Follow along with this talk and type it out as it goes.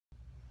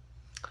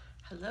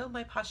Hello,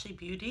 my Pashe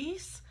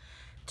Beauties.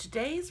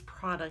 Today's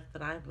product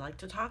that I'd like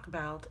to talk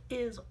about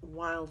is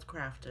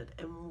Wildcrafted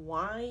and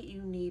why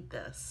you need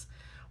this.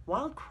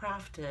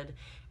 Wildcrafted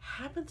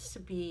happens to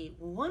be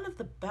one of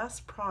the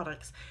best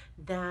products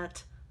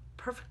that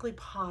Perfectly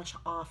Posh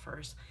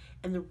offers.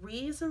 And the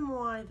reason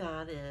why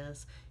that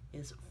is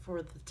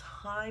for the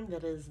time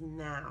that is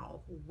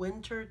now,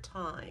 winter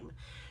time.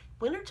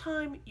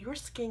 Wintertime, your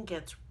skin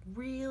gets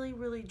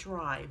really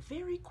dry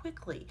very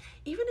quickly.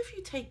 Even if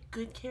you take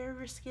good care of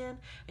your skin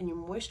and you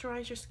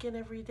moisturize your skin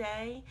every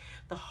day,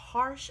 the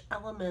harsh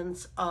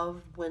elements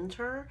of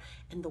winter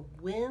and the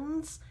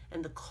winds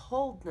and the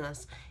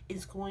coldness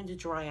is going to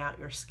dry out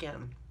your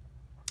skin.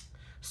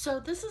 So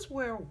this is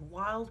where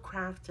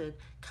Wildcrafted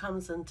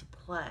comes into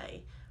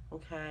play.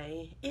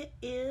 Okay, it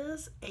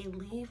is a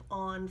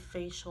leave-on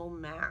facial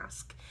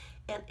mask,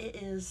 and it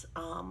is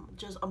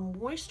just a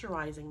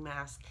moisturizing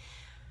mask.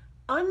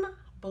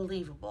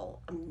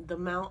 Unbelievable, the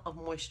amount of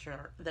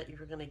moisture that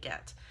you're gonna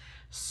get.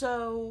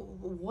 So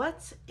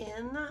what's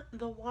in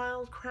the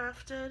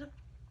Wildcrafted?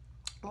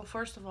 Well,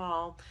 first of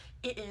all,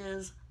 it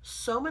is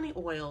so many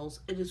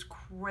oils. It is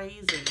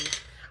crazy.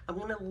 I'm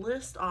going to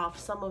list off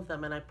some of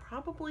them, and I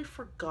probably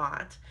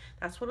forgot.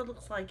 That's what it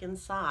looks like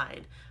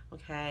inside,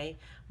 okay?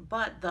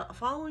 But the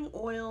following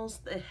oils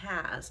it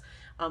has,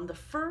 the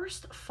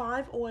first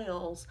 5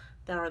 oils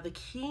that are the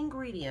key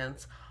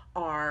ingredients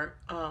are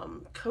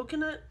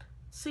coconut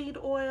seed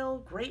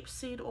oil,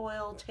 grapeseed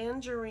oil,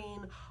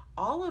 tangerine,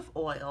 olive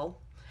oil,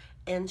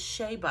 and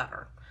shea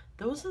butter.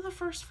 Those are the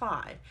first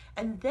 5.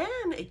 And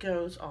then it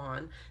goes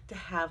on to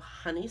have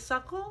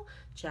honeysuckle,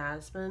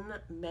 jasmine,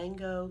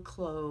 mango,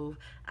 clove,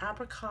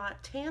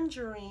 apricot,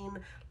 tangerine,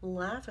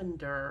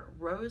 lavender,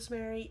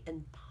 rosemary,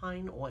 and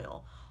pine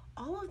oil.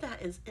 All of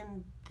that is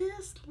in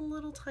this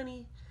little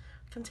tiny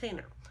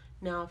container.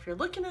 Now, if you're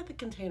looking at the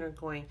container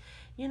going,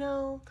 you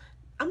know,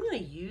 I'm going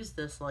to use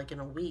this like in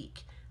a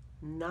week.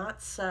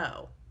 Not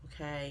so,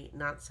 okay?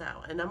 Not so.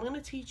 And I'm going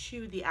to teach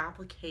you the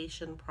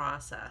application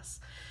process.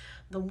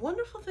 The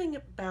wonderful thing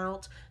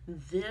about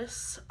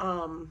this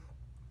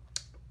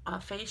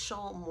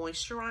facial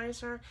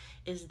moisturizer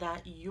is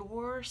that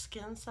your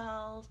skin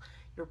cells,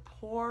 your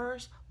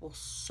pores will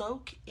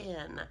soak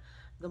in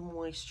the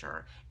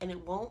moisture and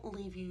it won't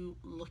leave you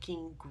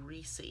looking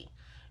greasy.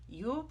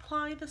 You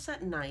apply this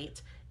at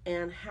night,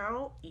 and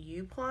how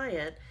you apply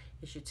it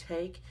is you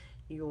take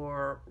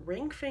your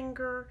ring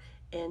finger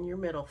and your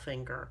middle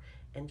finger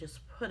and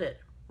just put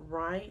it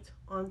right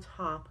on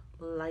top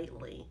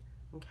lightly,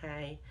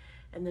 okay?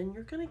 And then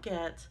you're gonna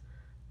get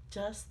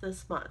just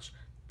this much.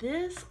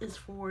 This is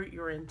for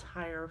your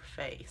entire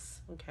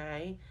face,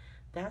 okay?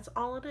 That's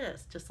all it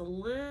is, just a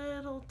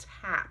little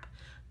tap.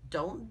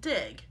 Don't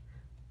dig,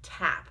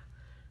 tap,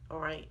 all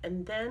right?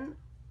 And then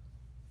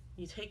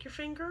you take your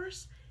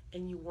fingers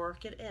and you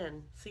work it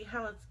in. See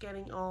how it's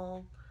getting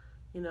all,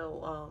 you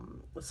know,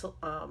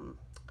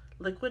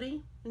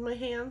 liquidy in my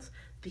hands?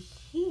 The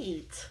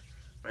heat,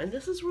 and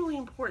this is really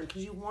important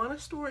because you want to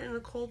store it in a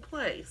cold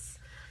place.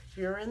 If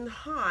you're in the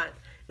hot,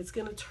 it's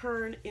going to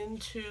turn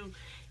into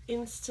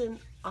instant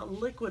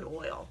liquid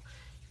oil.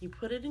 You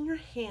put it in your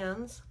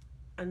hands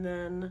and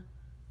then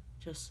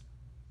just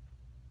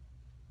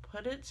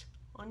put it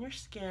on your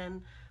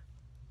skin,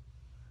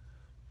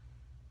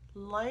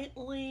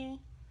 lightly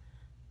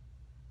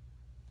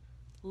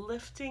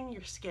lifting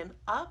your skin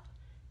up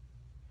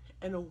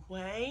and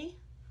away,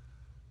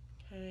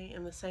 okay,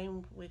 and the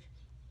same with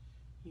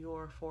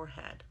your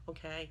forehead,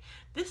 okay?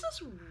 This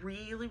is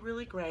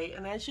really great,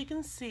 and as you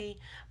can see,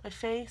 my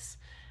face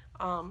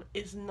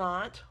is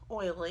not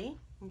oily,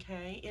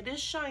 okay? It is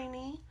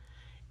shiny,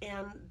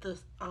 and the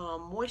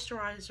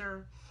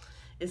moisturizer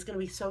is going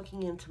to be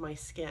soaking into my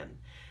skin.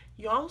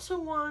 You also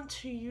want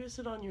to use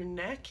it on your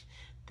neck.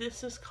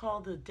 This is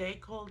called the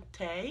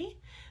décolleté.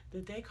 The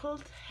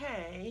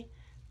décolleté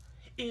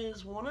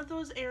is one of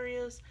those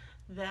areas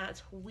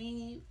that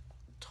we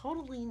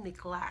totally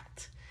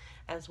neglect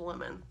as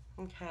women,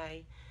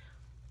 okay?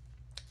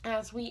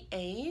 As we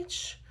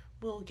age,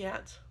 we'll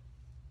get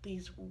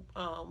these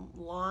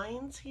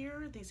lines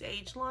here, these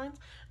age lines,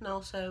 and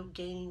also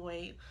gaining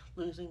weight,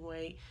 losing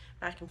weight,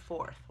 back and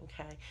forth,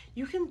 okay?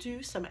 You can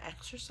do some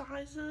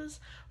exercises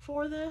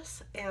for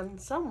this,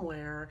 and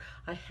somewhere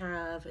I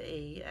have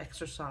a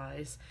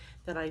exercise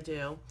that I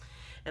do,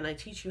 and I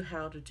teach you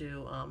how to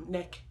do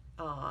neck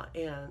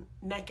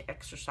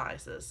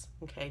exercises,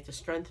 okay, to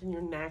strengthen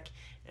your neck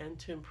and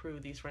to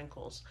improve these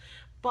wrinkles.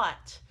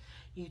 But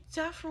you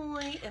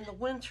definitely in the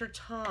winter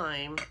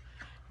time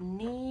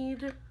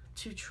need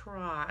to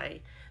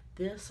try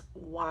this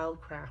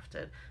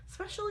Wildcrafted,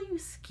 especially you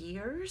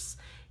skiers.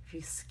 If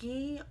you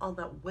ski on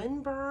that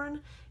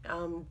windburn,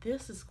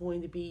 this is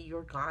going to be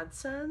your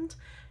godsend.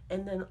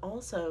 And then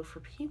also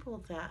for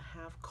people that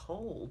have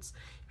colds,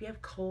 if you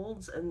have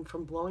colds and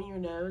from blowing your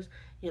nose,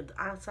 you know,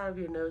 the outside of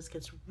your nose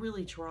gets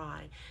really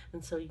dry.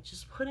 And so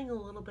just putting a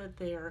little bit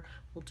there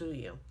will do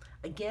you.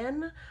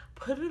 Again,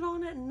 put it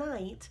on at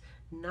night,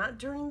 not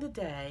during the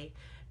day,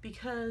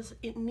 because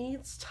it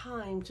needs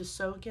time to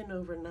soak in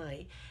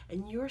overnight,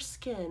 and your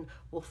skin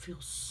will feel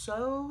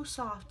so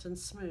soft and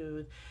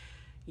smooth.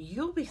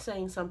 You'll be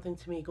saying something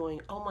to me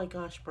going, oh my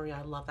gosh, Maria,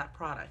 I love that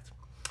product.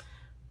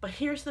 But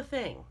here's the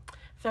thing,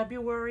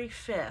 February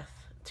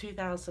 5th,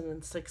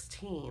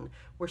 2016,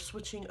 we're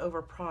switching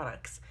over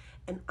products,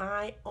 and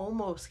I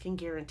almost can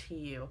guarantee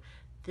you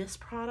this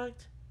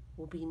product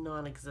will be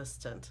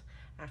non-existent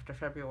after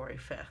February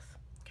 5th.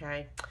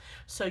 Okay,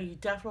 so you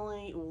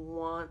definitely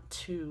want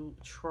to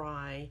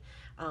try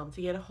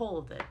to get a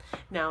hold of it.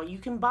 Now, you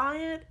can buy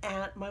it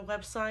at my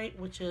website,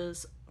 which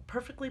is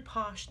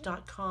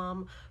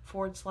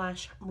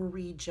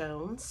perfectlyposh.com/Marie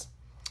Jones,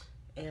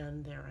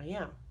 and there I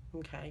am.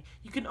 Okay,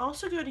 you can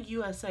also go to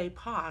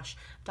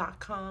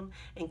usaposh.com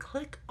and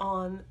click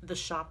on the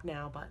Shop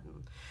Now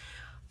button.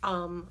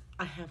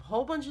 I have a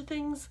whole bunch of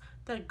things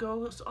that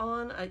goes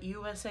on at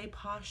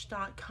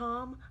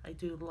usaposh.com. I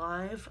do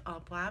live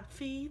blab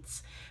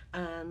feeds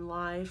and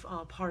live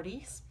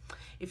parties.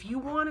 If you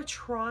want to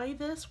try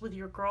this with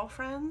your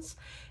girlfriends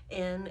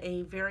in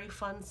a very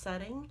fun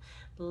setting,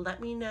 let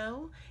me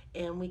know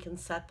and we can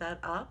set that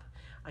up.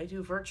 I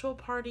do virtual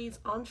parties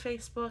on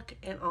Facebook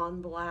and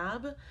on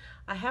Blab.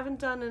 I haven't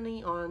done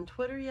any on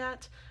Twitter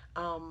yet,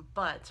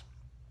 but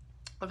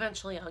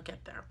eventually I'll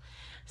get there.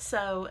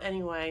 So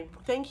anyway,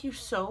 thank you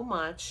so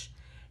much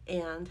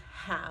and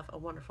have a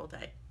wonderful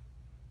day.